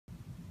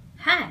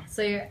Hi,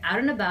 so you're out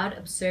and about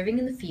observing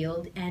in the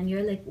field and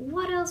you're like,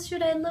 what else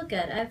should I look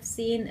at? I've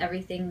seen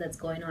everything that's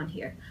going on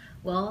here.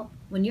 Well,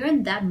 when you're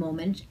in that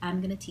moment, I'm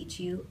going to teach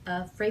you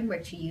a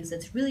framework to use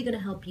that's really going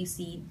to help you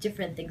see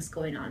different things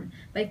going on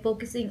by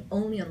focusing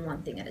only on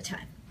one thing at a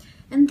time.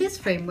 And this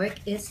framework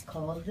is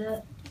called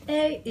the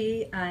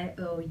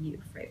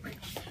AEIOU framework.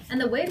 And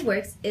the way it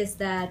works is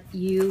that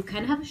you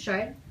kind of have a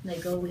chart,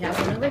 like we have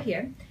one over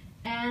here,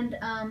 and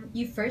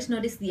you first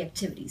notice the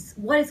activities.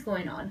 What is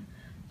going on?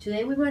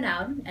 Today we went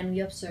out and we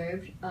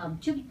observed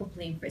two people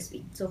playing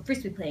frisbee. So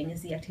frisbee playing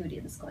is the activity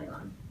that's going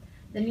on.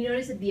 Then you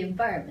notice the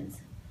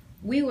environment.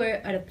 We were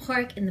at a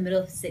park in the middle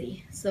of the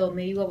city. So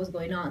maybe what was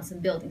going on, some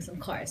buildings, some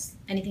cars,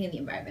 anything in the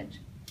environment.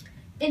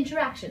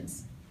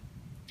 Interactions.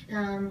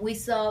 We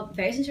saw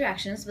various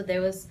interactions, but there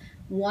was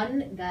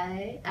one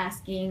guy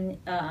asking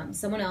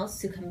someone else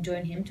to come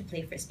join him to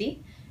play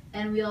frisbee.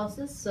 And we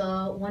also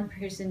saw one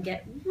person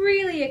get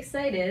really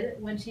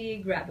excited when she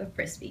grabbed a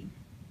frisbee.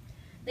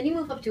 Then you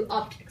move up to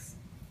objects.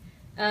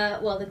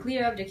 Well, the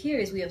clear object here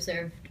is we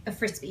observed a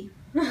frisbee.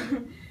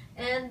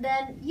 And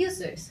then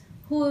users.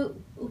 Who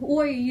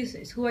are your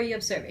users? Who are you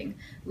observing?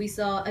 We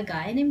saw a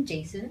guy named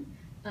Jason,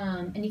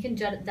 and you can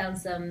jot down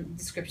some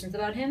descriptions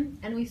about him.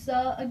 And we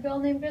saw a girl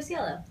named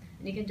Graciela,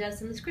 and you can jot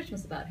some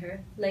descriptions about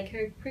her, like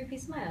her creepy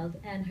smile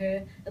and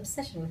her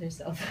obsession with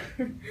herself.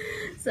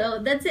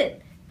 So that's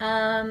it.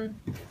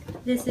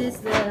 This is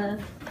the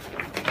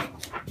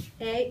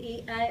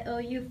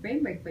AEIOU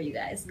framework for you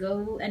guys.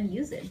 Go and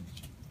use it.